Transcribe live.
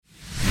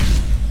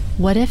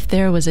What if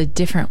there was a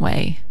different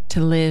way to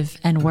live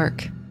and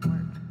work?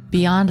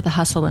 Beyond the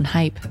hustle and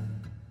hype,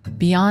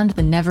 beyond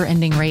the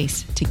never-ending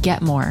race to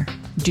get more,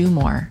 do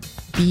more,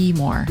 be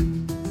more.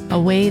 A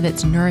way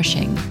that's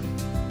nourishing,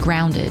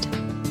 grounded,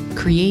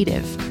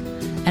 creative,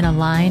 and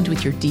aligned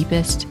with your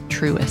deepest,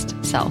 truest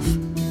self.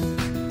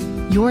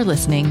 You're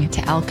listening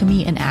to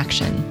Alchemy in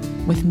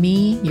Action with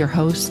me, your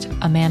host,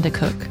 Amanda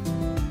Cook.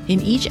 In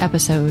each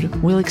episode,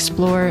 we'll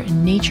explore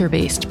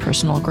nature-based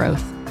personal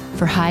growth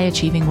for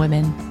high-achieving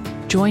women.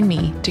 Join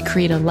me to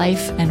create a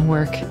life and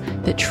work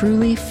that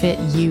truly fit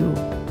you,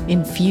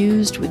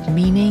 infused with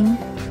meaning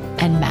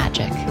and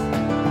magic.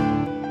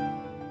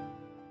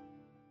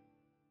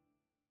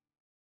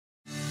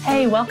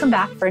 Hey, welcome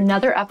back for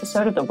another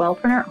episode of the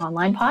Wellpreneur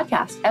Online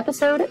Podcast,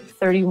 episode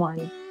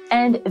 31.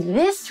 And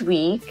this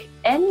week,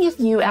 any of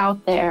you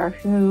out there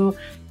who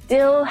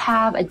still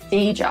have a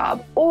day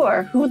job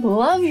or who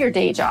love your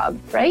day job,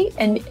 right?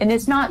 And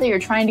it's not that you're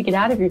trying to get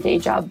out of your day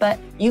job, but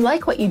you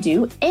like what you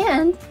do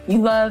and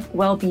you love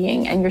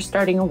well-being and you're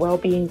starting a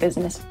well-being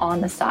business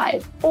on the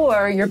side.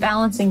 Or you're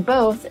balancing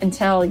both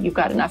until you've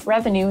got enough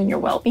revenue in your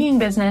well-being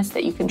business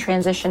that you can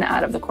transition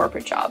out of the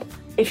corporate job.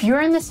 If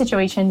you're in this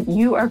situation,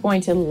 you are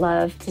going to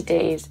love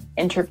today's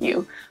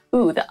interview.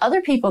 The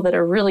other people that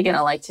are really going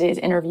to like today's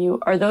interview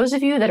are those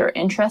of you that are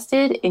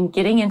interested in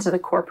getting into the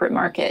corporate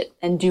market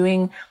and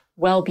doing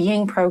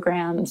well-being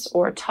programs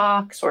or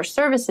talks or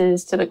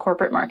services to the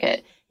corporate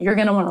market. You're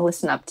going to want to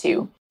listen up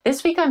to.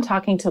 This week, I'm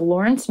talking to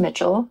Lawrence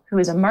Mitchell, who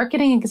is a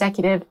marketing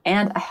executive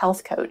and a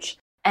health coach.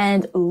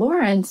 And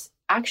Lawrence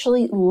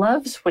actually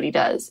loves what he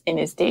does in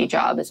his day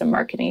job as a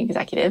marketing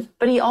executive,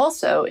 but he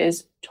also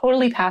is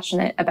totally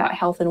passionate about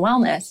health and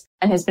wellness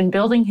and has been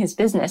building his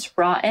business,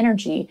 Raw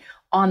Energy,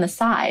 on the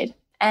side.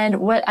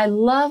 And what I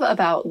love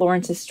about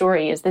Lawrence's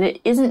story is that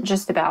it isn't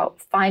just about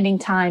finding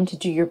time to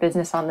do your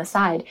business on the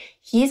side.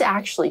 He's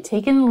actually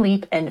taken the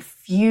leap and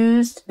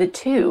fused the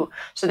two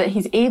so that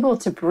he's able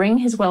to bring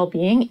his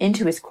well-being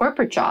into his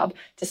corporate job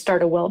to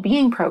start a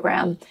well-being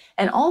program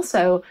and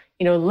also,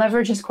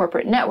 leverage his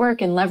corporate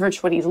network and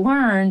leverage what he's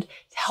learned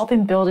to help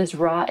him build his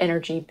Raw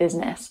Energy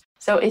business.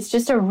 So it's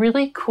just a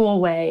really cool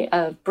way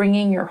of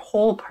bringing your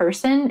whole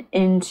person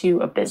into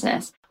a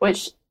business,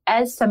 which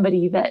as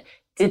somebody that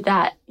did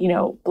that,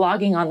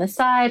 blogging on the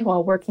side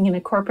while working in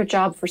a corporate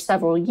job for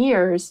several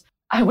years,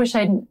 I wish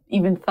I'd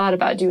even thought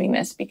about doing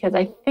this because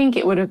I think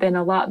it would have been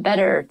a lot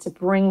better to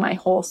bring my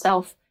whole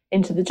self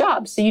into the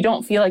job. So you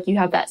don't feel like you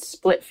have that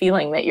split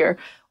feeling that you're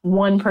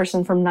one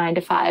person from 9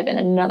 to 5 and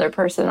another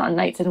person on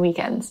nights and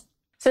weekends.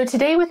 So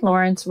today with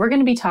Lawrence, we're going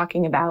to be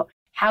talking about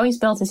how he's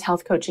built his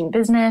health coaching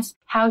business,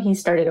 how he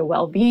started a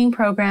well-being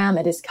program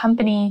at his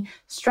company,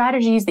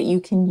 strategies that you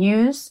can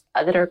use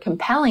that are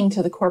compelling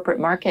to the corporate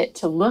market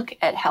to look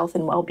at health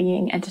and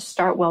well-being and to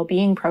start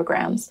well-being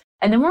programs.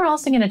 And then we're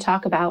also going to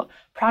talk about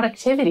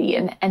productivity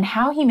and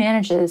how he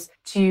manages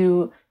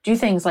to do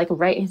things like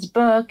write his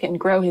book and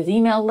grow his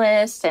email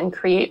list and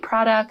create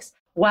products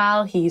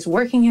while he's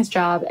working his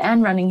job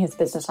and running his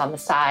business on the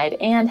side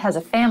and has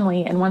a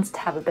family and wants to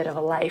have a bit of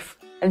a life.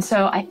 And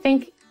so I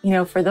think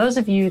for those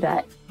of you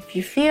that if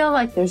you feel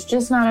like there's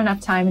just not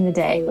enough time in the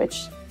day,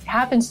 which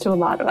happens to a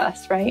lot of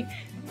us, right?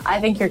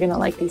 I think you're going to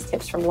like these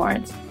tips from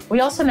Lawrence.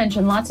 We also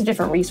mentioned lots of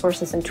different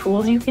resources and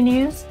tools you can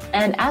use.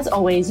 And as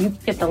always, you can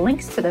get the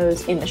links to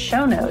those in the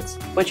show notes,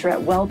 which are at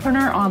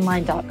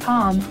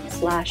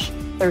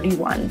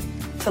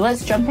wellpreneuronline.com/31. So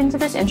let's jump into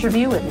this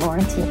interview with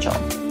Lawrence Mitchell.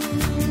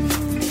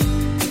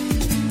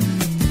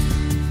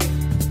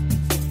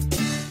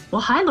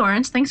 Well, hi,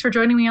 Lawrence. Thanks for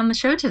joining me on the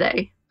show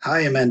today.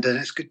 Hi, Amanda.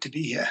 It's good to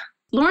be here.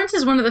 Lawrence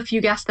is one of the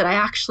few guests that I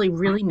actually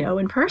really know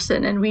in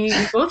person, and we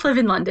both live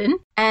in London.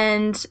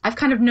 And I've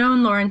kind of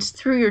known Lawrence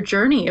through your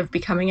journey of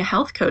becoming a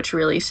health coach,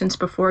 really, since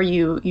before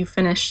you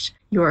finished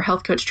your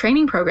health coach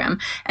training program.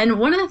 And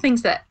one of the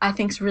things that I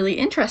think is really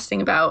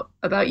interesting about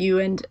you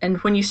and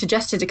when you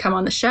suggested to come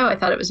on the show, I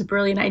thought it was a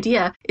brilliant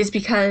idea, is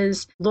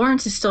because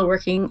Lawrence is still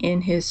working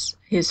in his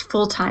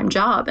full-time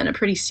job and a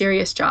pretty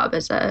serious job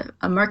as a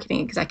marketing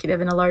executive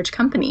in a large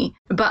company.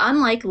 But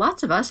unlike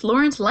lots of us,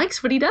 Lawrence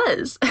likes what he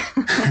does.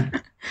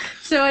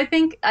 So I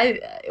think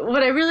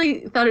what I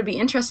really thought would be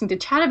interesting to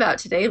chat about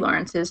today,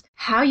 Lawrence, is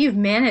how you've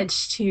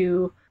managed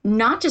to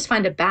not just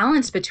find a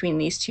balance between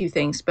these two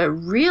things, but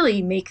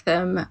really make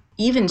them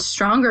even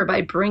stronger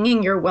by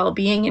bringing your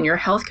well-being and your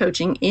health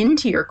coaching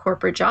into your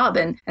corporate job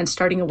and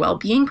starting a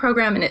well-being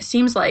program. And it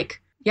seems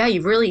like,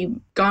 you've really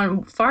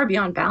gone far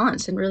beyond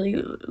balance and really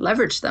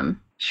leveraged them.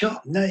 Sure.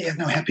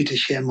 Happy to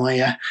share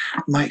my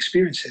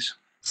experiences.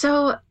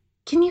 So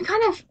can you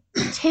kind of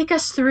take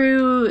us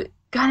through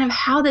kind of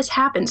how this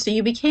happened? So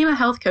you became a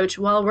health coach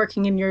while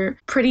working in your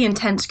pretty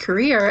intense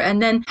career.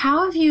 And then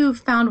how have you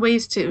found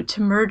ways to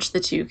merge the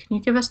two? Can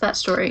you give us that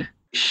story?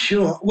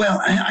 Sure.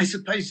 Well, I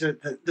suppose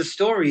that the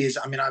story is,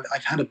 I mean,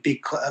 I've had a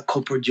big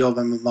corporate job.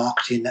 I'm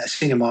a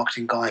senior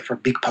marketing guy for a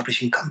big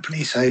publishing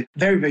company. So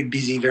very, very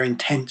busy, very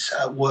intense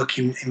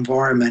working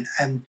environment.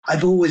 And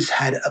I've always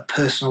had a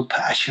personal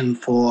passion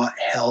for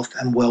health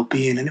and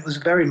well-being. And it was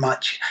very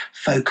much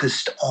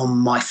focused on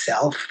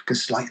myself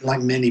because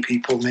like many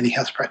people, many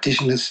health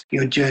practitioners,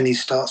 your journey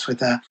starts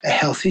with a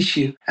health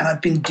issue. And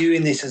I've been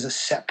doing this as a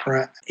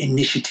separate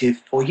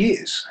initiative for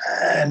years.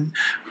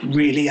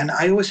 Really, and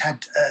I always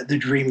had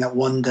the dream that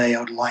one day I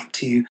would like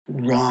to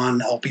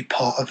run or be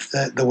part of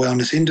the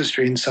wellness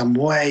industry in some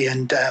way.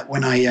 And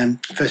when I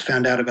first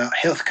found out about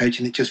health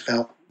coaching, it just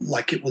felt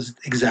like it was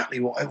exactly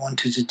what I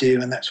wanted to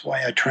do. And that's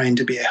why I trained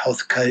to be a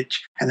health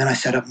coach. And then I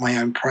set up my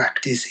own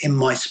practice in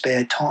my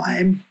spare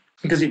time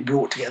because it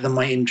brought together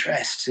my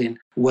interests in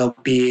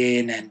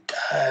well-being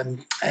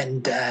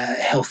and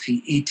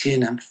healthy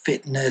eating and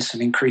fitness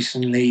and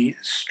increasingly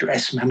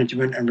stress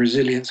management and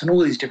resilience and all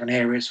these different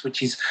areas,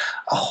 which is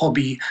a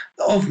hobby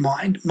of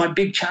mine. My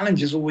big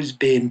challenge has always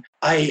been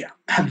I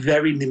have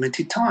very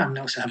limited time.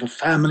 I also have a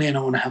family and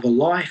I want to have a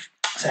life.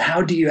 So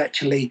how do you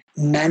actually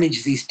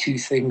manage these two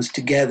things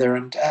together?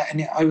 And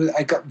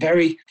I got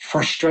very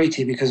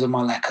frustrated because of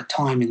my lack of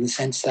time in the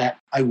sense that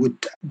I would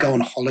go on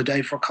a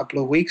holiday for a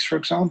couple of weeks, for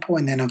example.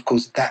 And then, of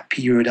course, that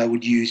period I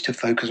would use to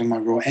focus on my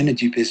raw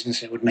energy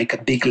business. It would make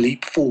a big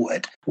leap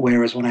forward.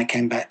 Whereas when I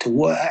came back to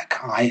work,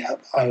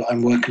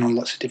 I'm working on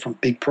lots of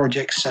different big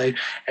projects. So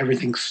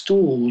everything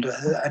stalled.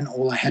 And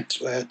all I had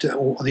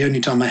or the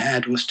only time I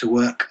had was to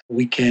work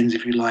weekends,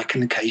 if you like,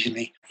 and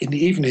occasionally in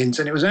the evenings.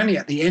 And it was only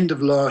at the end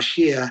of last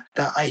year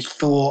that I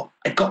thought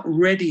I got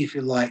ready, if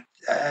you like,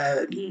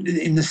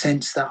 in the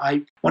sense that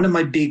one of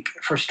my big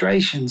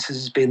frustrations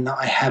has been that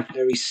I have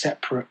very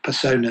separate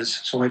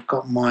personas. So I've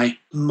got my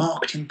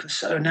marketing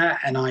persona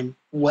and I'm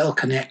well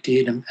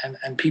connected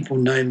and people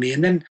know me.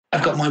 And then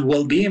I've got my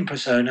well-being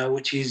persona,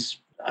 which is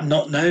I'm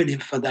not known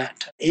for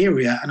that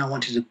area, and I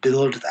wanted to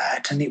build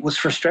that. And it was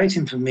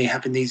frustrating for me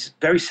having these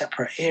very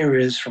separate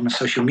areas from a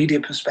social media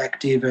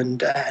perspective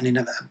and in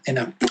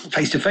a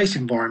face-to-face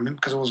environment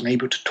because I wasn't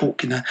able to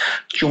talk in a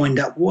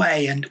joined-up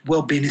way. And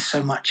well-being is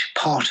so much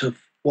part of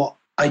what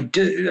I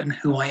do and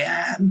who I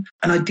am.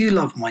 And I do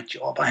love my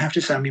job. I have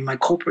to say, I mean, my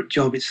corporate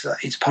job,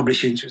 it's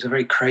publishing, so it's a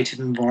very creative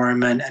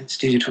environment and it's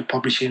digital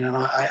publishing. And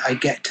I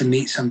get to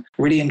meet some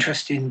really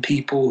interesting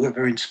people who are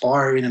very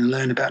inspiring and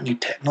learn about new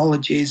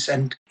technologies.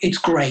 And it's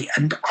great.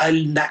 And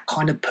I'm that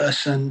kind of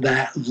person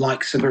that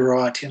likes a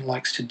variety and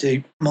likes to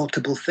do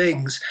multiple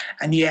things.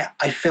 And yet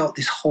I felt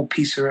this whole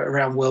piece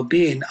around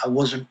well-being, I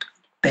wasn't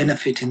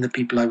benefiting the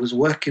people I was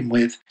working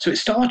with. So it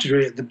started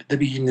really at the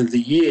beginning of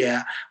the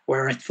year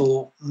where I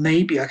thought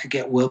maybe I could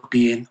get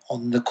well-being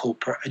on the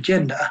corporate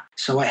agenda.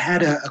 So I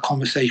had a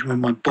conversation with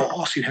my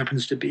boss, who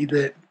happens to be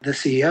the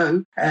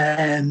CEO,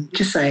 and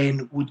just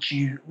saying,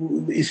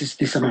 is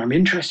this something I'm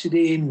interested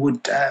in?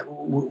 Would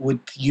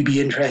you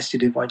be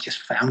interested if I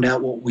just found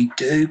out what we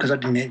do? Because I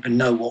didn't even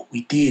know what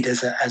we did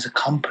as a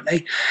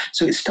company.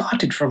 So it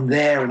started from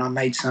there, and I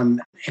made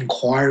some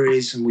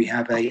inquiries, and we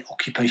have a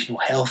occupational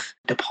health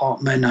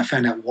department. I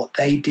found out what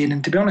they did,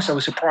 and to be honest, I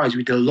was surprised.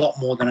 We did a lot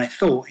more than I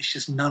thought. It's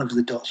just none of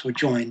the dots were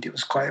joined. It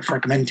was quite a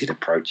fragmented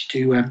approach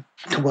to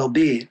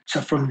well-being. So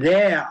from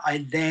there,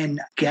 I then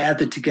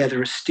gathered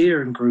together a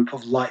steering group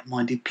of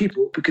like-minded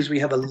people because we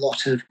have a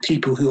lot of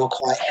people who are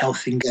quite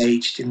health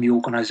engaged in the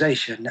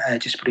organisation.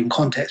 Just to put in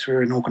context,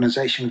 we're an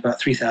organisation with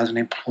about 3,000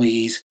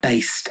 employees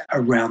based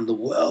around the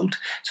world.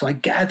 So I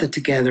gathered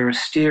together a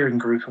steering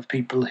group of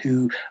people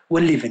who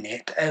were living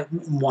it in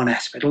one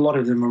aspect. A lot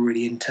of them are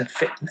really into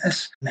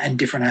fitness and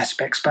different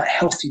aspects, but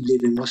healthy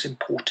living was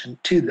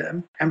important to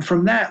them. And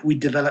from that, we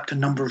developed a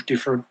number of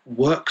different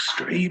work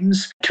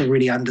streams to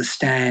really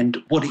understand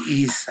what it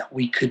is that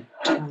we could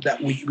do,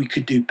 that we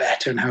could do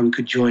better, and how we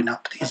could join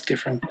up these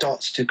different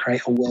dots to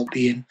create a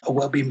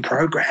well-being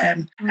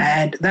program.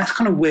 And that's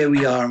kind of where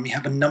we are. And we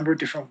have a number of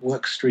different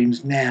work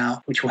streams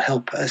now, which will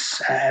help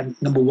us,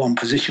 number one,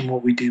 position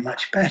what we do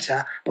much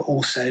better, but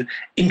also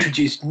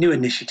introduce new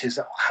initiatives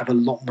that will have a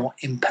lot more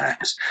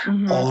impact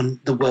on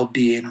the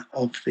well-being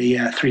of the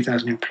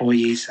 3,000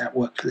 employees that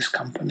work for this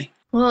company.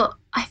 Well,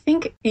 I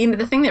think,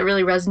 the thing that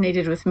really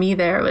resonated with me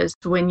there was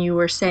when you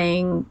were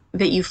saying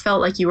that you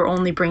felt like you were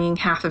only bringing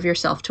half of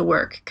yourself to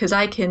work, because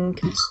I can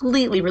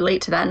completely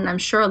relate to that. And I'm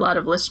sure a lot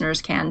of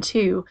listeners can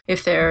too,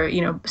 if they're,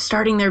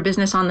 starting their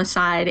business on the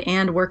side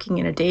and working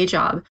in a day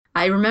job.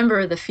 I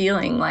remember the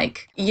feeling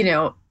like,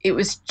 it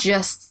was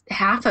just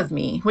half of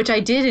me, which I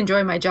did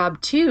enjoy my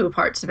job too,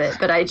 parts of it.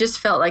 But I just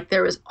felt like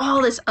there was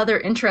all this other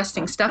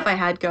interesting stuff I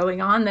had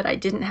going on that I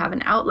didn't have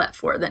an outlet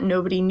for, that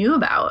nobody knew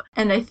about.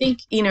 And I think,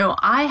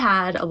 I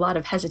had a lot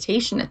of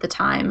hesitation at the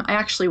time. I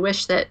actually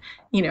wish that,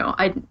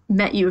 I'd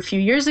met you a few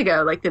years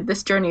ago, like that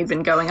this journey had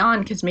been going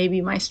on, because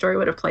maybe my story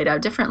would have played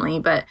out differently.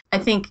 But I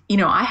think,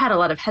 I had a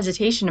lot of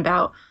hesitation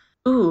about,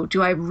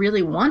 do I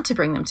really want to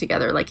bring them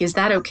together? Like, is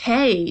that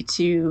okay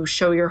to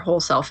show your whole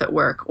self at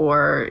work?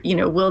 Or,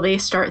 will they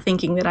start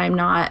thinking that I'm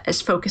not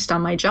as focused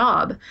on my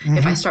job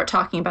if I start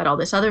talking about all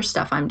this other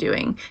stuff I'm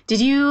doing?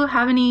 Did you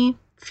have any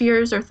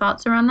fears or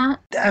thoughts around that?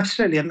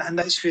 Absolutely. And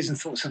those fears and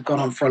thoughts have gone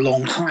on for a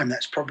long time.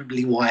 That's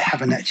probably why I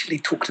haven't actually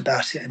talked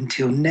about it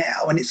until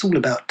now. And it's all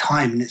about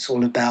time and it's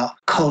all about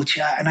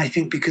culture. And I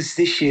think because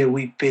this year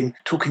we've been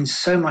talking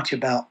so much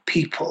about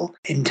people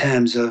in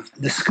terms of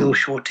the skill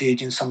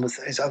shortage and some of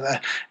those other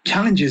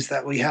challenges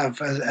that we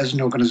have as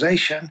an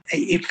organisation,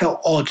 it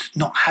felt odd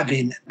not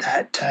having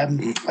that,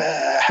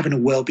 having a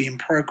wellbeing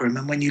program.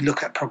 And when you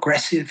look at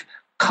progressive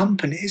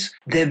companies,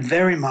 they're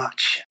very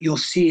much, you're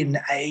seeing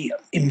a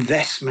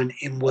investment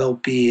in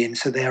well-being.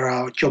 So there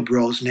are job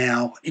roles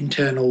now,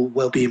 internal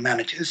well-being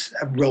managers,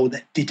 a role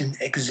that didn't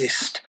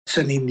exist,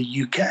 certainly in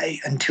the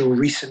UK until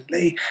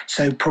recently.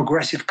 So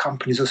progressive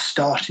companies are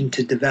starting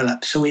to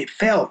develop. So it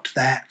felt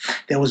that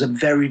there was a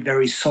very,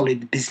 very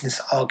solid business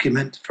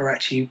argument for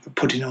actually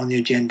putting it on the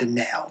agenda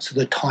now. So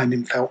the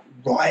timing felt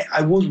right.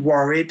 I was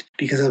worried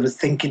because I was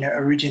thinking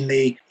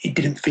originally it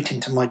didn't fit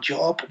into my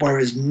job,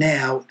 whereas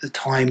now the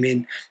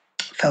timing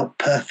felt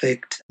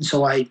perfect. And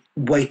so I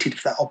waited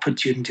for that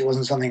opportunity. It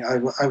wasn't something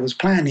I was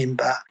planning,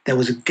 but there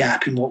was a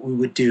gap in what we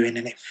were doing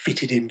and it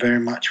fitted in very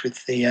much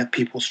with the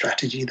people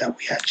strategy that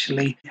we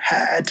actually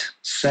had.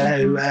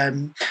 So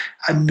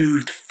I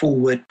moved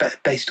forward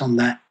based on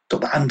that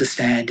sort of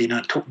understanding.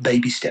 I took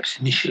baby steps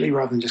initially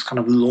rather than just kind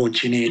of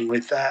launching in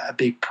with a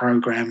big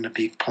program and a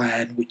big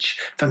plan, which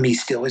for me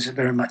still is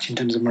very much in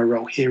terms of my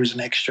role here as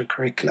an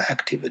extracurricular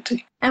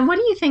activity. And what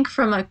do you think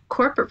from a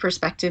corporate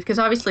perspective? Because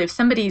obviously if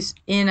somebody's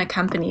in a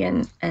company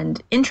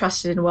and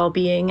interested in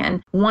well-being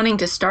and wanting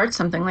to start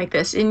something like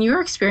this, in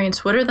your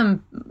experience, what are the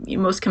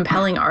most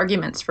compelling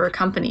arguments for a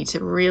company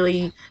to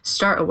really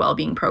start a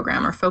well-being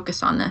program or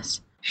focus on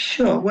this?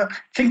 Sure. Well,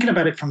 thinking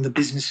about it from the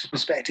business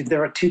perspective,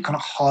 there are two kind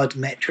of hard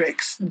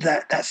metrics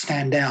that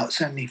stand out,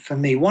 certainly for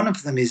me. One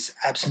of them is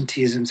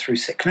absenteeism through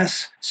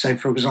sickness. So,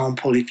 for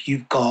example, if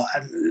you've got,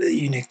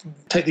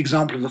 take the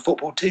example of a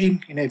football team,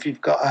 if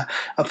you've got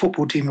a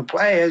football team of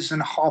players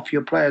and half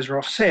your players are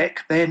off sick,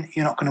 then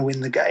you're not going to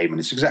win the game. And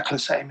it's exactly the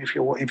same if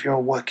you're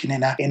working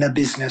in a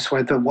business,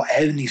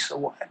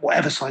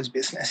 whatever size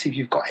business, if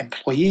you've got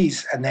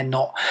employees and they're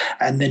not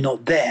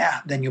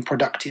there, then your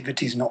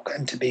productivity is not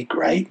going to be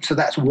great. So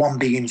that's one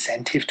big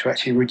incentive to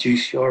actually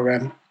reduce your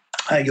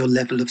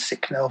level of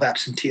sickness, of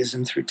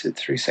absenteeism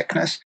through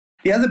sickness.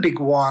 The other big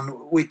one,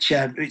 which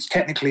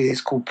technically is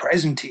called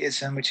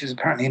presenteeism, which is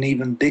apparently an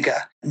even bigger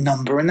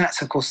number, and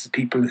that's, of course, the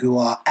people who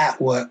are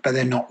at work, but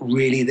they're not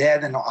really there.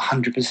 They're not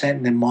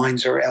 100%. Their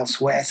minds are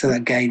elsewhere. So,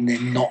 again,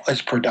 they're not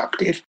as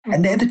productive.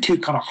 And they're the two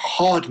kind of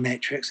hard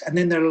metrics. And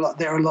then there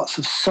are lots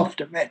of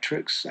softer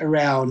metrics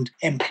around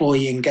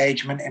employee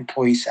engagement,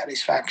 employee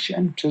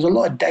satisfaction. So there's a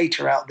lot of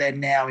data out there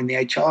now in the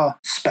HR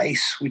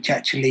space, which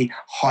actually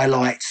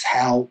highlights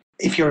how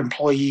if your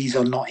employees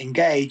are not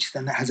engaged,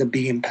 then that has a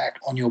big impact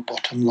on your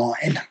bottom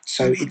line.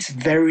 So it's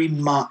very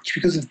much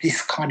because of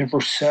this kind of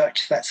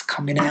research that's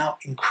coming out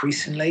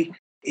increasingly,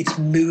 it's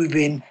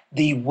moving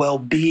the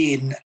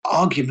well-being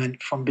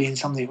argument from being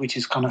something which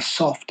is kind of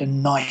soft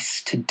and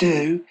nice to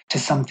do to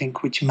something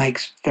which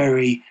makes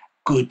very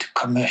good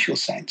commercial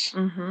sense.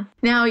 Mm-hmm.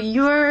 Now,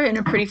 you're in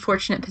a pretty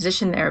fortunate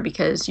position there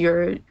because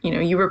you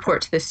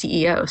report to the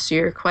CEO, so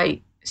you're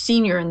quite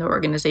senior in the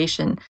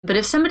organization. But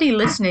if somebody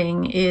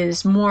listening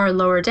is more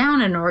lower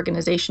down in an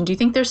organization, do you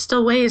think there's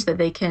still ways that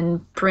they can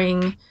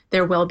bring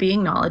their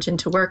well-being knowledge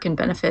into work and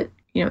benefit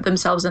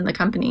themselves and the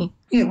company?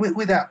 Yeah,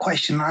 without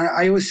question.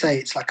 I always say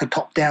it's like a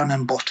top-down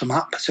and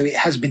bottom-up. So it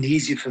has been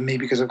easier for me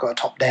because I've got a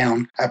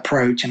top-down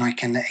approach and I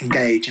can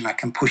engage and I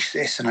can push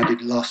this. And I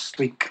did last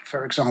week,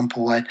 for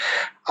example,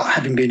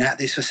 having been at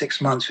this for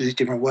 6 months with these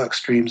different work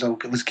streams, I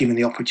was given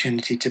the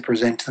opportunity to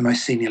present to the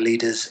most senior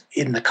leaders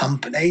in the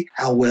company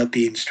our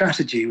well-being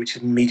strategy, which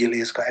immediately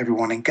has got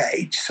everyone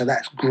engaged. So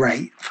that's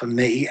great for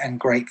me and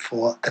great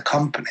for the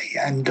company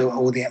and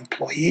all the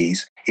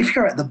employees. If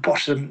you're at the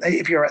bottom,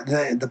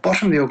 the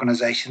bottom of the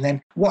organization,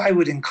 then what I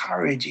would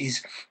encourage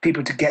is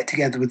people to get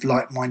together with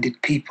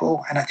like-minded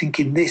people. And I think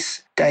in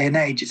this day and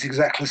age, it's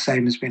exactly the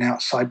same as being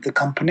outside the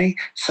company.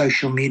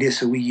 Social media,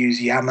 so we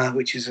use Yammer,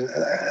 which is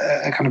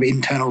a kind of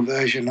internal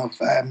version of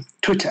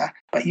Twitter.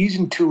 But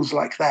using tools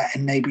like that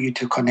enable you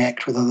to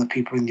connect with other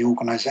people in the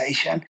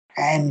organization.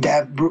 And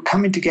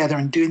coming together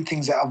and doing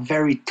things that are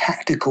very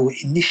tactical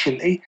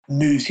initially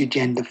moves the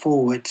agenda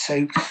forward.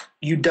 So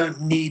you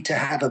don't need to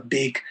have a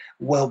big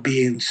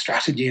well-being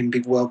strategy and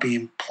big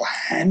well-being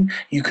plan.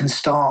 You can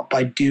start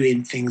by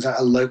doing things at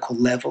a local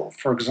level.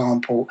 For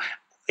example,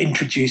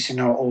 introducing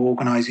or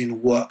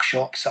organising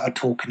workshops that are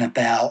talking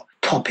about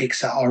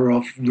topics that are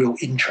of real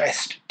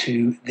interest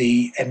to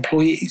the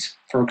employees.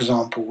 For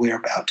example, we're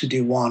about to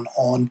do one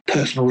on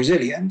personal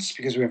resilience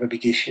because we have a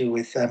big issue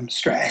with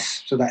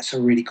stress. So that's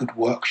a really good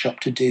workshop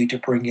to do to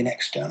bring in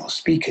external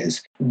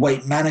speakers.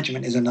 Weight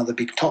management is another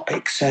big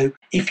topic. So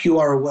if you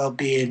are a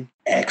well-being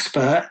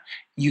expert,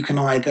 you can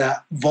either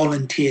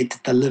volunteer to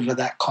deliver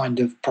that kind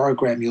of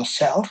program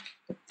yourself,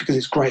 because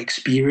it's great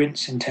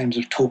experience in terms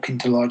of talking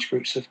to large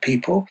groups of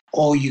people,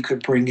 or you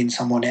could bring in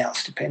someone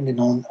else depending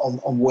on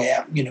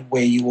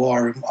where you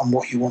are and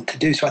what you want to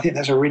do. So I think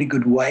that's a really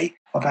good way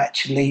of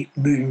actually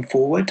moving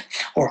forward.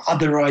 Or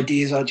other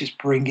ideas are just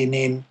bringing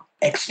in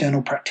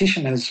external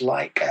practitioners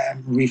like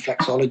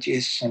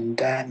reflexologists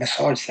and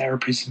massage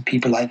therapists and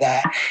people like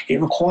that.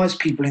 It requires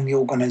people in the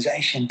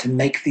organization to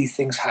make these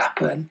things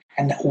happen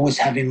and always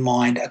have in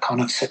mind a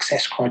kind of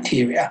success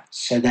criteria,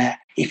 so that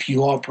if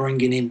you are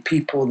bringing in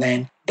people,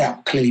 then that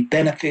will clearly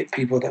benefit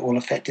people, that will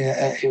affect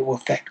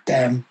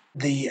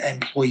the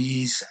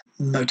employees'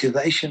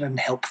 motivation and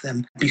help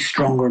them be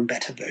stronger and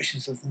better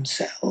versions of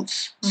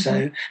themselves. Mm-hmm.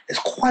 So there's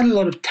quite a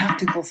lot of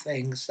tactical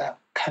things that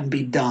can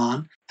be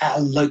done at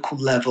a local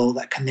level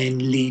that can then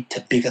lead to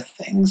bigger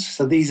things.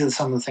 So these are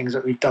some of the things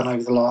that we've done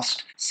over the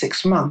last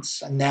 6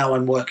 months. And now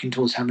I'm working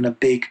towards having a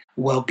big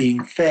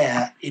wellbeing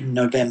fair in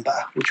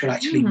November, which will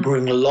actually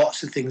bring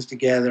lots of things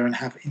together and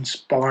have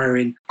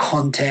inspiring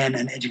content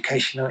and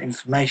educational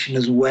information,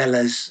 as well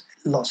as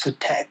lots of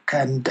tech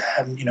and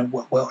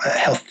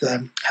health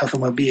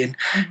and well-being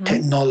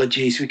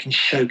technology, so we can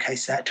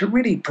showcase that to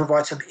really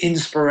provide some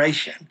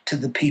inspiration to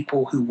the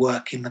people who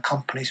work in the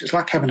company. So it's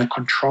like having a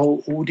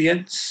control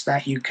audience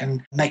that you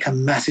can make a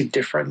massive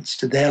difference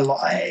to their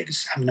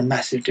lives, having a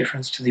massive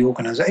difference to the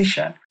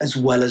organization, as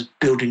well as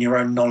building your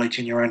own knowledge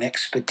and your own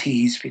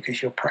expertise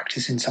because you're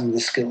practicing some of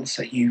the skills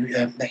that you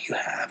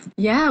have.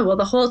 Yeah, well,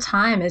 the whole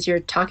time as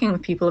you're talking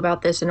with people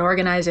about this and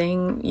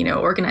organizing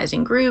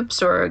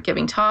groups or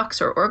giving talks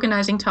or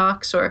organizing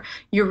talks, or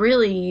you're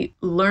really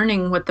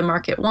learning what the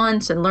market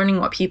wants and learning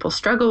what people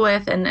struggle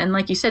with, and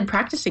like you said,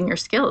 practicing your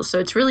skills. So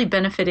it's really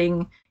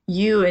benefiting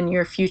you and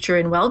your future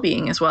and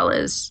well-being as well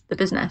as the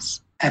business.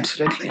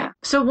 Absolutely. Yeah.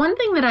 So one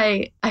thing that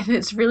I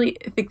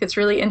think that's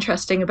really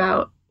interesting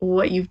about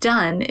what you've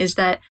done is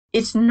that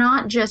it's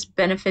not just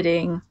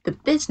benefiting the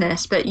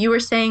business, but you were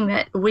saying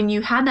that when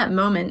you had that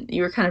moment,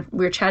 we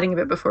were chatting a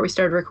bit before we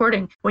started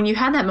recording, when you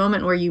had that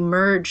moment where you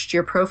merged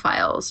your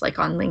profiles like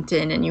on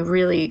LinkedIn and you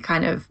really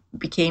kind of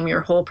became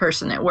your whole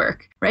person at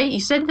work, right? You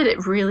said that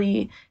it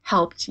really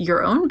helped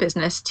your own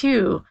business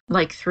too,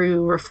 like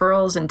through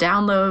referrals and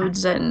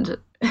downloads and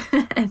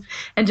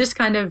and just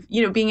kind of,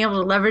 being able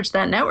to leverage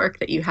that network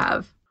that you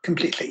have.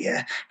 Completely,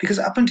 yeah. Because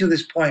up until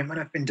this point, when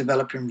I've been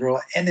developing Raw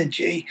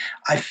Energy,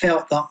 I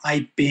felt that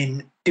I'd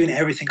been doing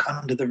everything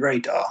under the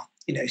radar.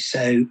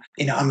 So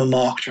I'm a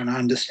marketer and I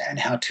understand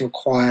how to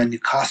acquire new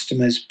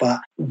customers.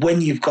 But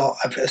when you've got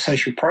a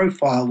social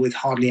profile with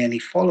hardly any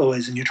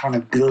followers and you're trying to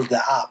build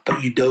that up,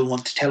 but you don't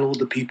want to tell all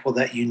the people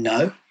that you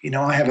know.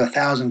 I have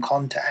 1,000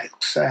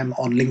 contacts on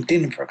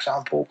LinkedIn, for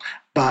example.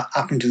 But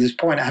up until this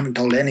point, I haven't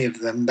told any of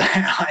them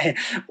that I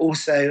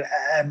also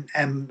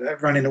am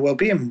running a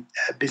wellbeing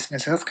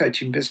business, health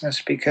coaching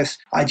business, because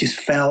I just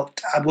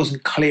felt I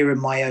wasn't clear in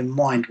my own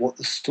mind what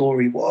the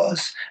story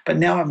was. But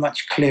now I'm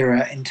much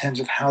clearer in terms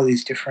of how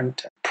these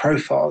different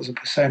profiles or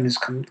personas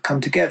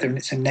come together. And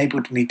it's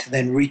enabled me to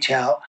then reach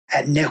out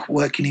at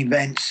networking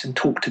events and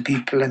talk to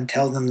people and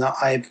tell them that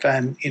I've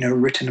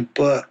written a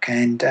book,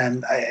 and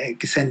I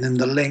send them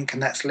the link,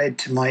 and that's led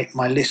to my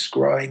list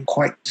growing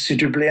quite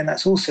considerably. And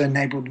that's also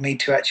enabled me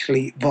to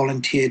actually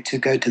volunteer to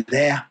go to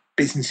their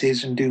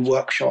businesses and do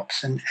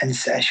workshops and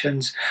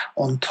sessions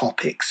on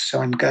topics.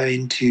 So I'm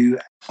going to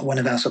one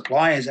of our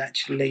suppliers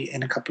actually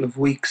in a couple of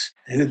weeks,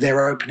 who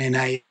they're opening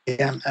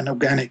an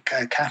organic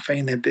cafe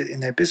in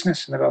their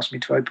business, and they've asked me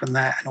to open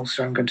that. And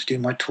also I'm going to do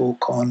my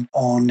talk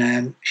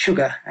on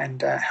sugar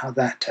and how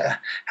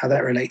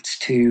that relates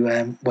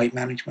to weight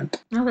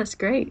management. Oh, that's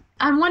great.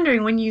 I'm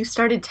wondering, when you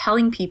started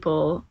telling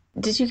people,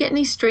 did you get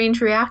any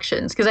strange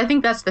reactions? Because I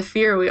think that's the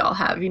fear we all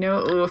have,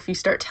 if you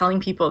start telling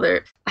people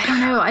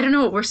I don't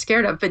know what we're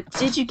scared of, but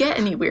did you get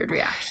any weird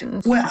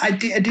reactions? Well, I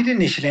did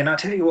initially, and I'll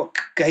tell you what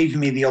gave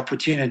me the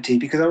opportunity,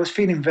 because I was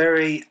feeling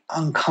very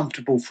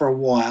uncomfortable for a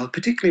while,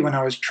 particularly when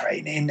I was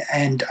training.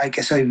 And I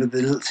guess since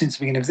the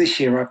beginning of this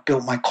year, I've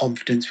built my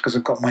confidence because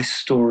I've got my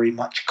story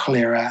much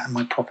clearer and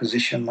my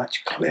proposition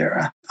much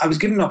clearer. I was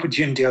given an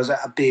opportunity. I was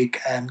at a big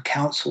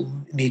council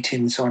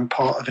meeting, so I'm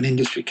part of an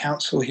industry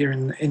council here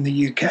in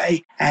the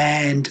UK.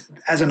 And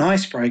as an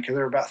icebreaker,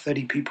 there were about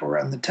 30 people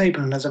around the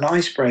table, and as an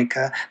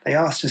icebreaker, they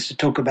asked us to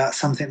talk about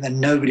something that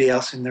nobody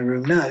else in the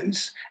room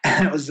knows.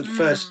 And that was the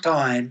first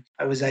time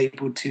I was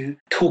able to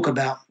talk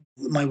about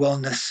my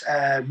wellness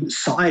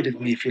side of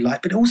me, if you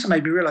like. But it also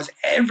made me realize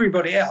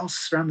everybody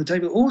else around the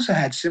table also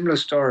had similar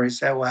stories.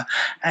 There were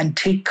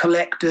antique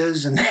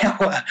collectors and there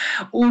were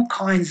all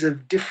kinds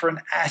of different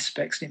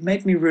aspects. And it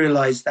made me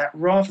realize that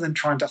rather than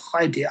trying to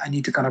hide it, I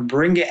need to kind of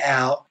bring it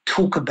out,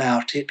 talk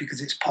about it, because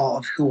it's part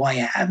of who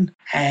I am.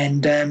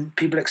 And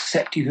people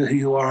accept you for who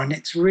you are. And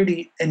it's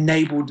really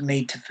enabled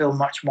me to feel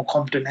much more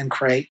confident and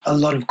create a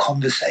lot of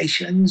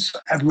conversations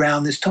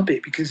around this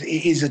topic, because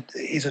it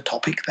is a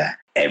topic that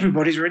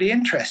everybody's really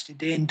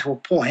interested in to a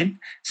point.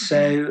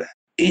 So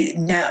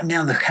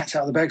now the cat's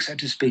out of the bag, so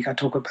to speak. I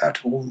talk about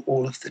it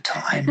all of the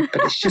time,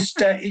 but it's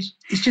just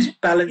it's just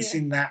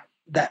balancing that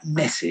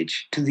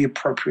message to the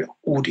appropriate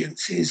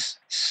audiences.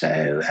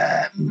 So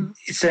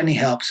it certainly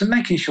helps, and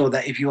making sure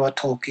that if you are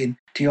talking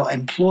to your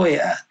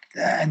employer,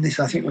 and this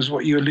I think was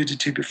what you alluded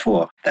to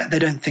before, that they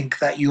don't think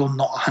that you're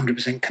not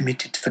 100%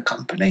 committed to the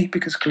company,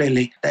 because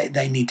clearly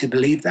they need to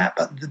believe that.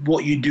 But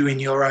what you do in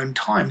your own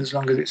time, as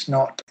long as it's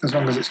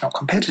not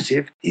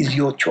competitive, is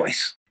your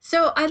choice.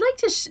 So I'd like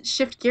to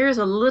shift gears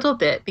a little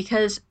bit,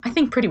 because I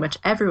think pretty much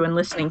everyone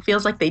listening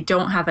feels like they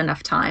don't have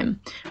enough time,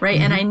 right?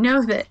 Mm-hmm. And I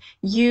know that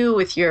you,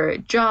 with your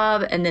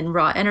job and then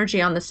raw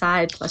energy on the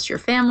side, plus your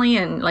family,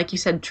 and like you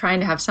said, trying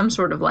to have some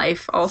sort of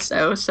life,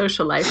 also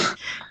social life,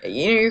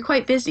 you're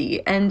quite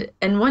busy. And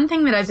one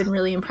thing that I've been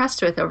really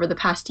impressed with over the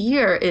past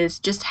year is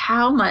just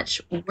how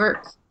much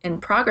work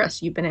and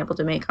progress you've been able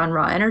to make on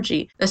raw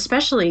energy,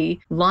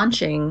 especially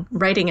writing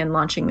and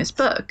launching this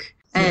book.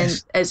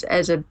 And yes,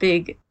 as a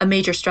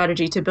major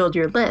strategy to build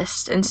your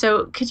list. And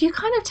so could you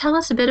kind of tell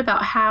us a bit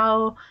about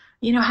how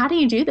do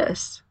you do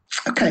this?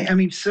 Okay. I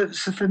mean, so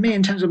for me,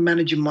 in terms of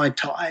managing my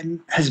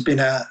time, has been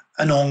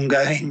an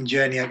ongoing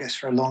journey, I guess,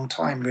 for a long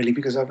time, really,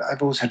 because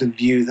I've always had a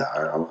view that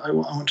I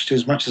want to do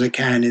as much as I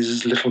can in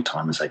as little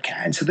time as I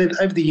can. So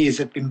over the years,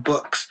 there have been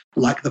books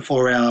like The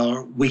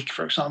 4-Hour Week,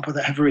 for example,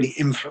 that have really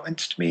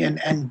influenced me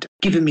and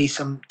given me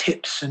some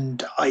tips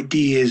and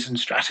ideas and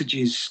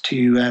strategies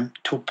to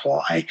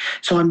apply.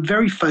 So I'm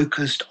very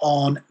focused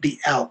on the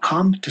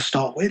outcome to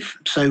start with.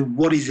 So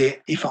what is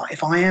it, if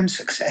I am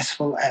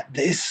successful at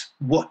this,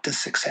 what does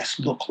success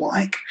look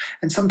like?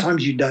 And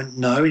sometimes you don't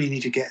know and you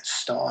need to get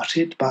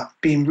started, but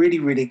being really,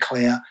 really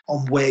clear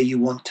on where you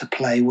want to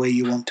play, where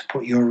you want to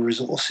put your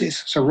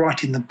resources. So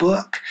writing the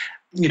book,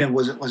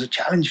 was a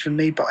challenge for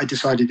me, but I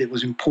decided it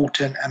was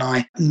important, and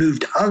I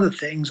moved other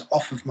things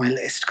off of my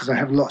list because I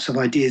have lots of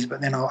ideas, but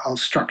then I'll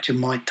structure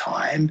my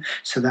time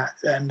so that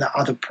the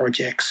other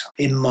projects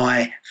in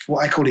my,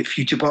 what I call it,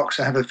 future box.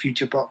 I have a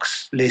future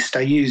box list.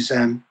 I use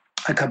a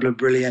couple of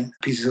brilliant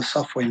pieces of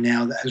software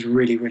now that has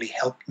really, really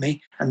helped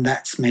me, and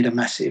that's made a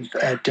massive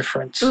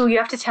difference. Ooh, you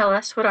have to tell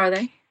us. What are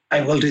they? I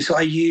will do. So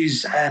I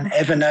use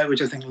Evernote,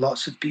 which I think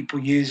lots of people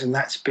use, and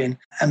that's been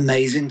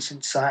amazing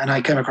since. And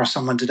I came across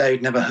someone today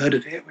who'd never heard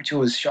of it, which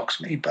always shocks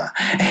me. But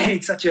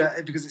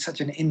because it's such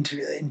an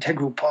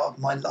integral part of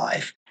my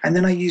life. And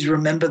then I use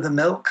Remember the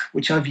Milk,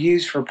 which I've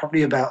used for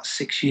probably about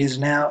 6 years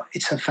now.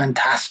 It's a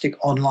fantastic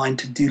online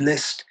to-do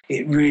list.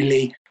 It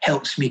really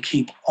helps me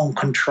keep on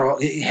control.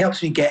 It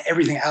helps me get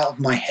everything out of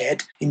my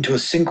head into a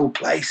single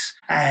place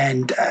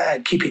and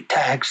keep it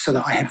tagged so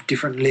that I have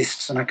different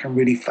lists and I can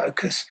really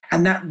focus.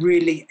 And that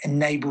really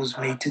enables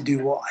me to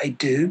do what I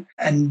do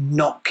and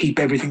not keep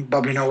everything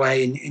bubbling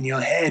away in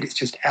your head. It's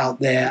just out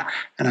there,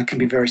 and I can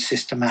be very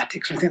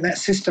systematic. So I think that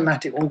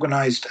systematic,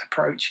 organized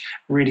approach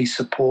really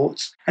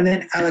supports. And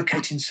then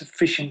allocating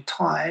sufficient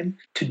time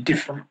to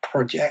different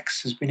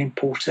projects has been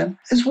important,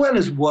 as well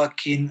as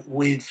working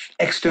with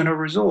external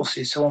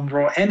resources. So on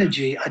Raw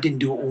Energy, I didn't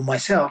do it all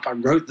myself. I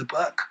wrote the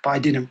book, but I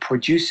didn't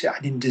produce it. I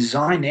didn't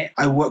design it.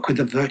 I work with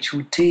a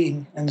virtual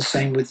team, and the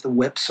same with the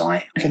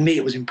website. For me,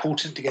 it was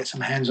important to get some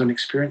hands-on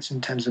experience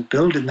in terms of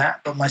building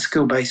that, but my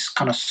skill base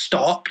kind of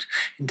stopped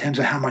in terms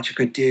of how much I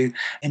could do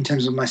in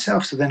terms of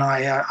myself. So then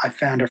I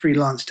found a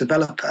freelance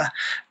developer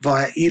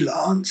via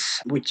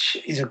Elance, which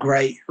is a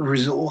great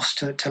resource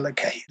to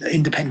locate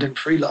independent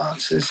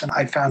freelancers. And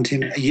I found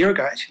him a year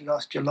ago, actually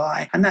last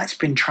July, and that's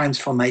been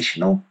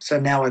transformational. So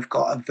now I've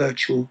got a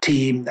virtual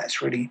team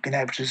that's really been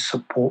able to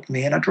support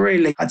me. And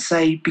I'd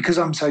say, because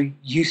I'm so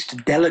used to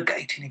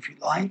delegating, if you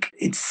like,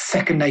 it's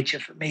second nature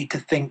for me to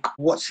think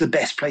what's the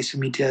best place for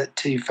me to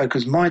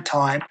focus my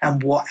time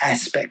and what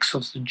aspects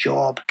of the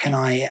job can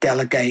I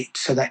delegate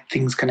so that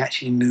things can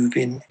actually move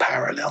in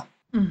parallel.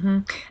 Mm-hmm.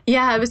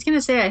 Yeah, I was going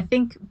to say, I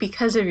think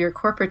because of your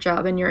corporate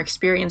job and your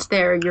experience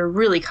there, you're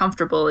really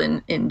comfortable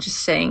in just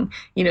saying,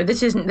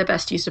 this isn't the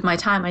best use of my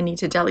time. I need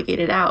to delegate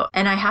it out.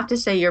 And I have to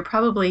say, you're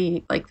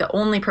probably like the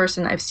only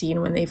person I've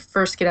seen when they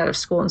first get out of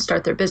school and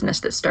start their business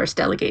that starts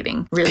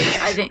delegating, really.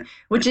 I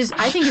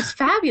think it's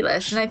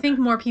fabulous. And I think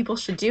more people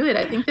should do it.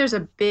 I think there's a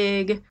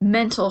big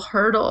mental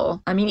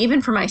hurdle. I mean,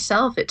 even for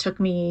myself, it took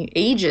me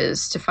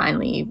ages to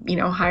finally,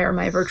 hire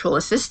my virtual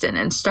assistant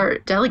and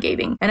start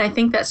delegating. And I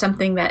think that's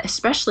something that,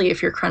 especially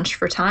if you're crunched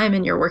for time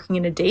and you're working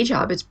in a day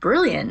job, it's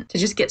brilliant to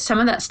just get some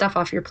of that stuff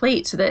off your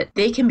plate so that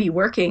they can be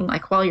working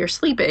like while you're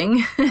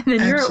sleeping and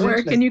then you're at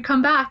work and you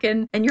come back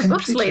and your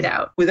book's laid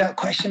out. Without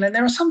question. And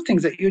there are some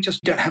things that you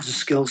just don't have the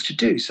skills to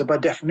do. So by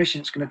definition,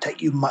 it's going to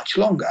take you much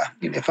longer.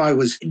 If I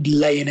was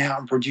laying out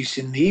and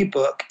producing the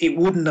ebook,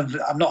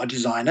 I'm not a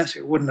designer, so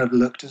it wouldn't have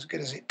looked as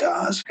good as it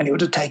does. And it would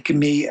have taken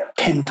me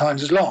 10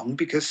 times as long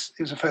because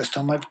it was the first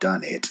time I've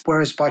done it.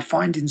 Whereas by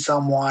finding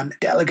someone,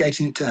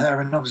 delegating it to her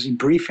and obviously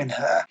briefing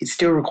her, it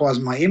still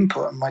requires my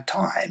input and my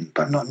time,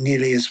 but not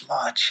nearly as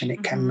much, and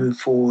it can move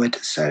forward.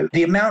 So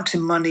the amount of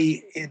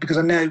money, because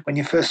I know when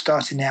you're first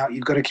starting out,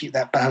 you've got to keep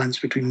that balance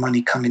between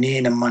money coming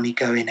in and money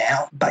going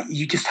out, but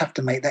you just have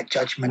to make that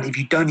judgment. If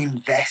you don't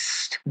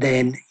invest,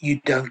 then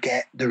you don't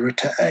get the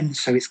return.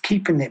 So it's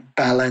keeping it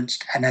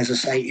balanced. And as I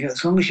say,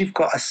 as long as you've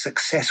got a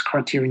success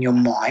criteria in your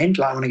mind,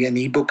 like I want to get an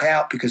ebook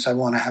out because I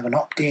want to have an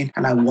opt-in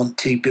and I want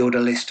to build a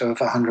list of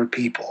 100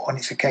 people. And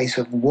it's a case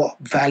of what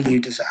value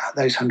does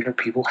those 100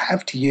 people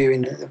have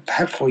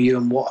for you,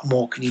 and what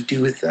more can you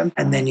do with them?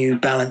 And then you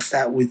balance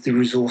that with the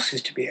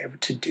resources to be able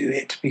to do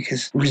it,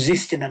 because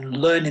resisting and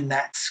learning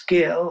that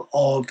skill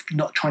of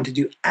not trying to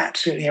do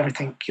absolutely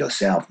everything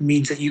yourself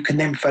means that you can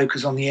then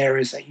focus on the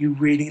areas that you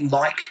really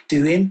like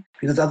doing,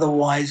 because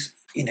otherwise,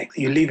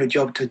 you leave a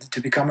job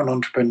to become an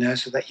entrepreneur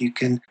so that you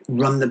can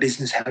run the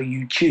business how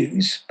you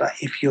choose. But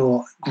if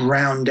you're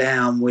ground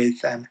down with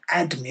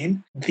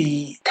admin,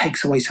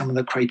 takes away some of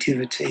the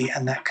creativity,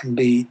 and that can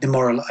be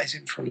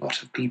demoralizing for a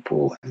lot of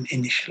people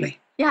initially.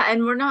 Yeah,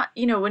 and we're not,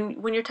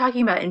 when you're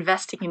talking about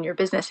investing in your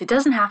business, it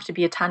doesn't have to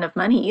be a ton of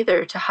money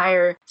either to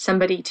hire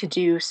somebody to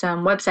do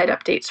some website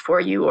updates for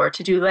you or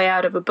to do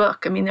layout of a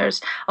book. I mean,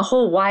 there's a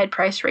whole wide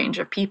price range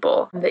of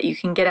people that you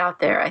can get out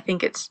there. I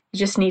think you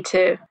just need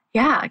to,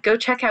 go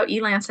check out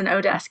Elance and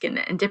Odesk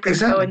and dip your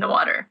toe in the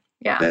water.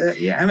 Yeah.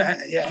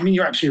 I mean,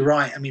 you're absolutely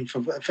right. I mean, for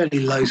a fairly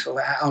low sort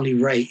of hourly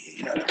rate,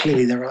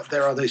 clearly there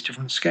are those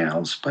different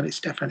scales, but it's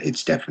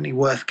definitely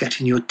worth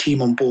getting your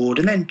team on board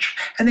and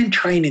then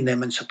training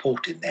them and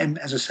supporting them.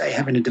 As I say,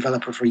 having a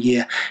developer for a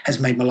year has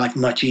made my life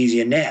much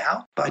easier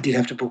now, but I did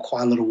have to put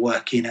quite a lot of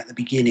work in at the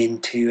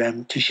beginning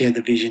to share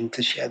the vision,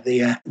 to share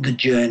the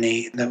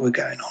journey that we're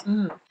going on.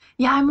 Mm.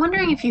 Yeah, I'm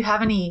wondering if you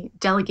have any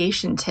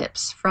delegation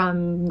tips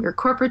from your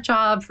corporate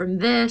job, from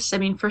this. I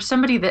mean, for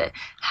somebody that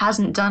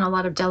hasn't done a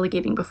lot of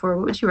delegating before,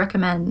 what would you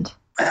recommend?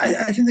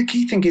 I think the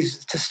key thing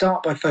is to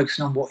start by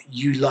focusing on what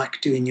you like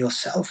doing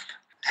yourself,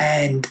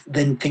 and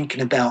then thinking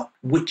about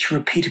which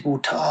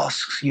repeatable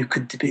tasks you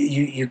could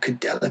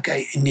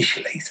delegate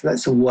initially. So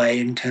that's a way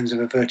in terms of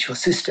a virtual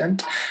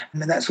assistant.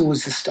 And that's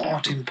always the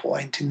starting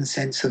point, in the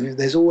sense of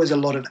there's always a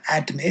lot of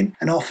admin,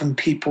 and often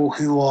people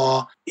who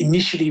are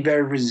initially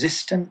very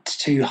resistant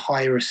to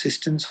hire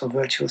assistants or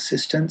virtual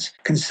assistants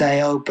can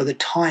say, oh, by the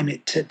time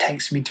it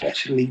takes me to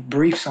actually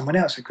brief someone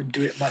else, I could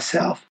do it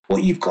myself.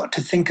 What you've got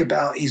to think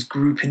about is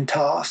grouping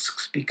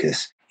tasks,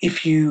 because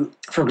if you,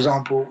 for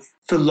example,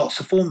 fill lots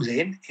of forms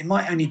in, it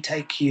might only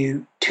take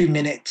you 2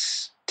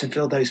 minutes to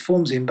fill those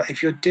forms in. But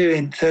if you're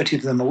doing 30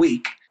 of them a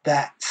week,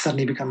 that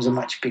suddenly becomes a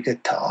much bigger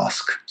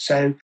task.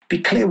 So be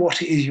clear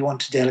what it is you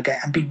want to delegate,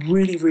 and be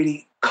really,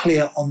 really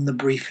clear on the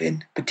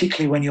briefing,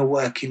 particularly when you're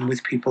working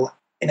with people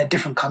in a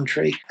different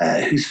country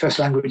whose first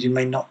language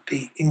may not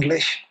be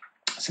English.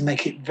 So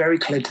make it very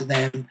clear to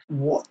them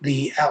what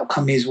the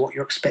outcome is, what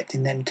you're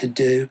expecting them to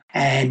do,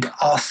 and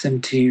ask them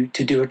to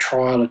do a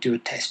trial or do a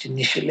test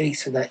initially,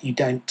 so that you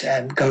don't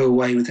go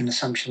away with an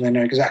assumption they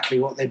know exactly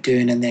what they're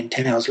doing, and then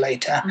 10 hours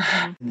later,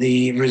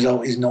 the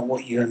result is not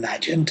what you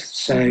imagined.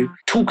 So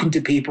talking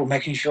to people,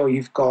 making sure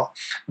you've got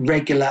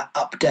regular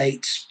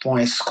updates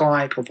via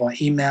Skype or via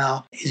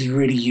email is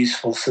really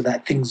useful, so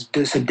that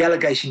so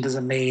delegation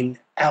doesn't mean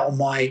out of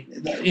my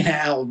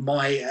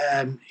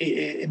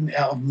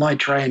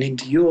tray and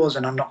into yours,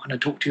 and I'm not going to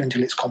talk to you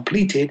until it's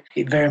completed.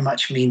 It very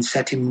much means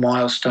setting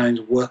milestones,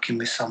 working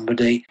with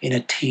somebody in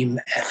a team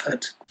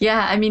effort.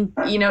 Yeah, I mean,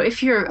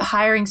 if you're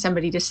hiring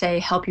somebody to, say,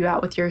 help you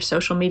out with your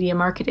social media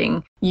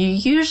marketing, you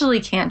usually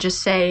can't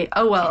just say,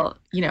 oh, well,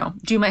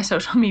 do my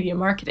social media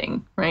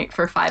marketing, right,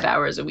 for 5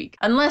 hours a week.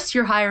 Unless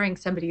you're hiring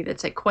somebody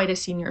that's at quite a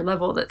senior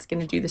level that's going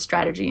to do the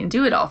strategy and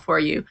do it all for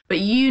you. But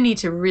you need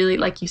to really,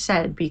 like you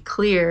said, be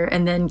clear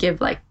and then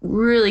give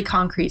really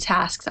concrete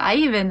tasks. I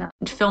even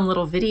film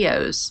little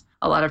videos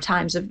a lot of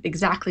times of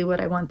exactly what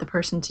I want the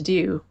person to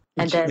do.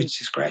 Which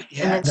is great.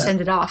 Yeah, and then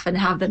send it off and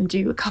have them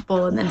do a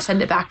couple and then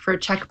send it back for a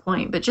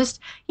checkpoint. But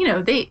just,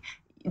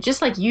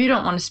 just like you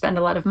don't want to spend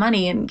a lot of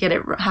money and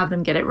have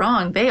them get it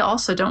wrong, they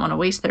also don't want to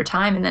waste their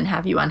time and then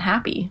have you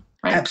unhappy.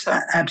 Right?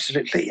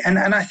 Absolutely. And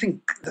I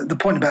think the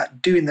point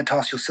about doing the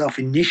task yourself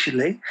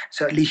initially,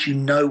 so at least you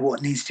know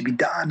what needs to be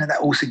done, and that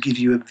also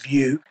gives you a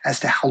view as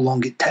to how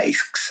long it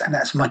takes, and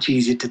that's much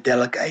easier to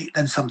delegate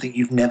than something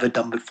you've never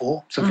done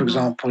before. So, for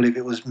example, if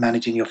it was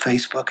managing your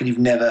Facebook and you've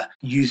never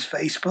used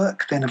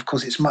Facebook, then of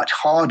course it's much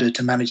harder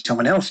to manage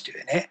someone else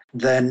doing it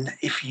than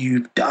if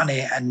you've done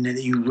it and then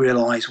you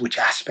realize which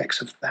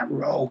aspects of that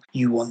role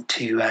you want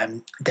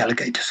to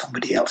delegate to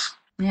somebody else.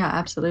 Yeah,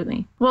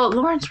 absolutely. Well,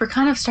 Lawrence, we're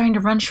kind of starting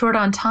to run short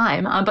on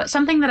time, but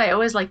something that I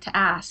always like to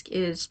ask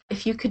is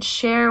if you could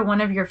share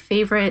one of your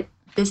favorite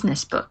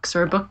business books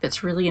or a book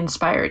that's really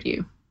inspired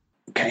you.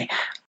 Okay.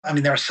 I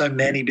mean, there are so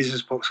many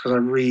business books because I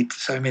read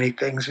so many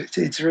things.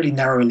 It's really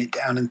narrowing it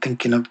down and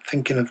thinking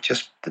of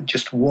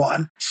just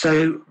one.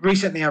 So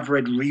recently I've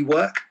read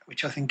Rework,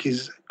 which I think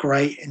is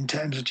great in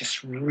terms of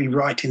just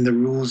rewriting the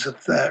rules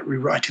of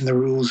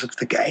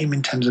the game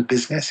in terms of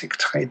business.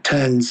 It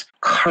turns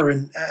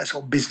current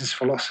sort of business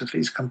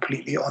philosophies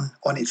completely on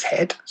its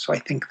head. So I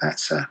think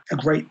that's a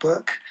great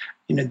book.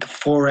 The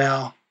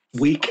 4-Hour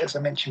Week, as I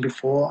mentioned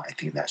before, I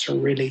think that's a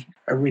really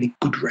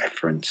good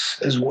reference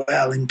as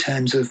well in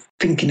terms of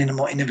thinking in a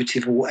more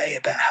innovative way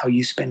about how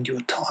you spend your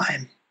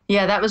time.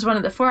 Yeah, that was one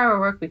of the 4-Hour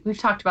Work Week. We've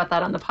talked about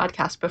that on the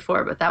podcast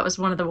before, but that was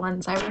one of the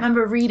ones I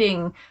remember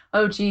reading,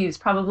 probably,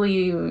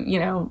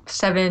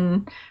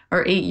 7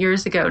 or 8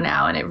 years ago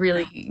now. And it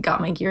really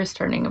got my gears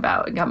turning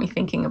got me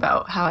thinking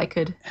about how I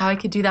could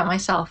do that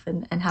myself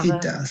and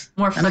have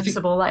more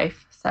flexible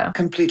life. So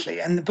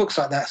completely. And the books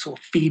like that sort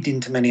of feed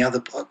into many other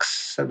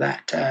books so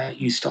that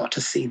you start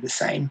to see the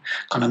same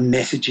kind of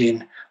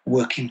messaging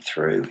working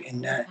through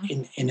in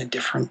a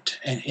different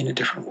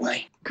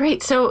way.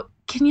 Great. So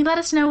can you let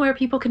us know where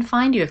people can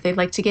find you if they'd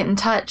like to get in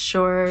touch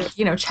or,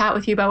 chat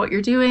with you about what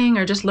you're doing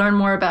or just learn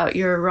more about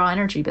your raw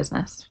energy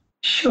business?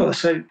 Sure.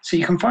 So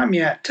you can find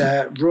me at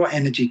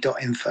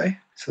rawenergy.info.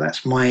 So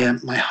that's my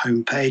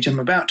homepage. I'm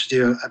about to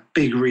do a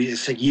big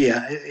it's a year.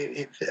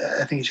 I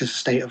think it's just a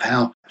state of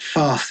how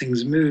fast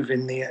things move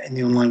in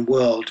the online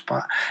world.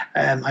 But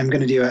I'm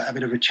going to do a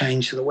bit of a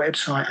change to the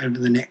website over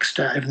the next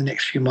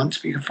few months.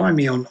 But you can find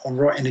me on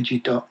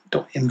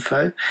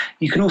rawenergy.info.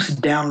 You can also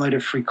download a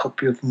free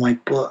copy of my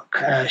book,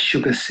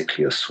 Sugar,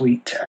 Sickly or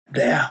Sweet,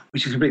 there,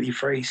 which is completely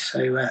free.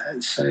 So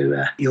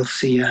you'll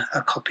see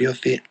a copy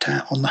of it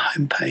on the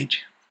homepage.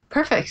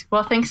 Perfect.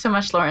 Well, thanks so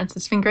much, Lawrence.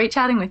 It's been great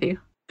chatting with you.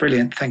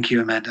 Brilliant. Thank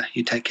you, Amanda.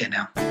 You take care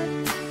now.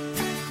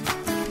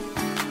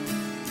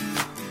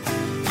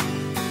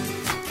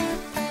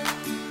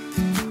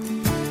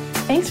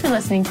 Thanks for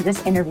listening to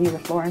this interview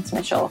with Lawrence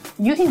Mitchell.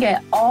 You can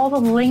get all the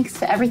links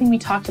to everything we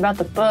talked about,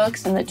 the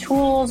books and the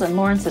tools and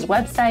Lawrence's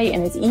website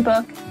and his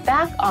ebook,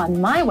 back on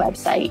my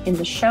website in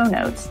the show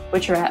notes,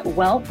 which are at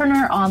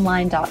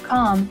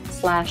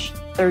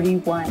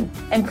wellpreneuronline.com/31.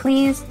 And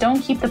please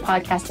don't keep the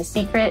podcast a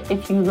secret.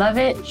 If you love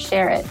it,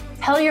 share it.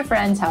 Tell your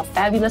friends how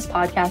fabulous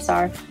podcasts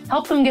are.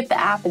 Help them get the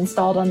app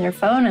installed on their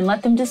phone and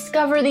let them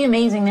discover the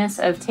amazingness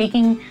of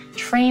taking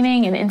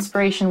training and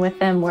inspiration with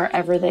them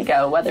wherever they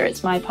go, whether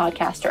it's my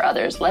podcast or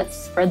others. Let's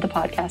spread the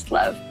podcast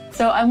love.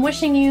 So I'm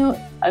wishing you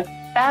a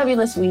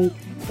fabulous week,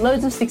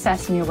 loads of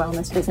success in your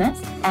wellness business.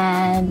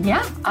 And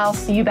yeah, I'll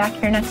see you back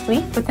here next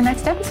week with the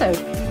next episode.